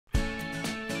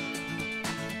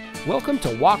Welcome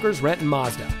to Walker's Renton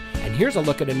Mazda, and here's a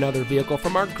look at another vehicle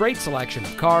from our great selection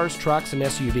of cars, trucks, and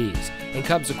SUVs, and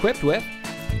comes equipped with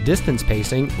distance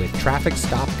pacing with traffic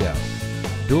stop go,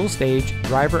 dual stage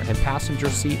driver and passenger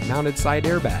seat mounted side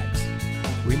airbags,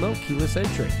 remote keyless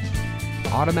entry,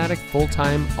 automatic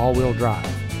full-time all-wheel drive,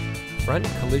 front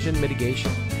collision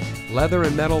mitigation, leather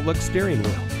and metal look steering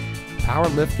wheel, power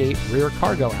liftgate rear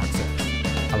cargo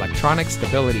access, electronic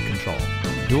stability control,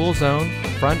 dual zone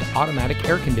front automatic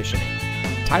air conditioning,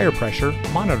 tire pressure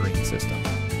monitoring system.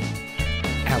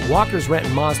 At Walker's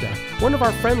Renton Mazda, one of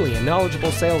our friendly and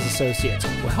knowledgeable sales associates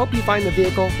will help you find the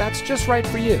vehicle that's just right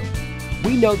for you.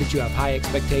 We know that you have high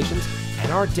expectations,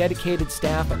 and our dedicated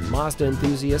staff of Mazda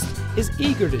enthusiasts is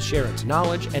eager to share its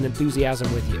knowledge and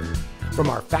enthusiasm with you. From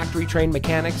our factory-trained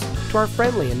mechanics to our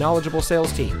friendly and knowledgeable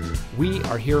sales team, we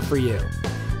are here for you.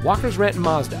 Walker's Renton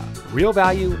Mazda. Real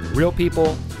value, real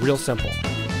people, real simple.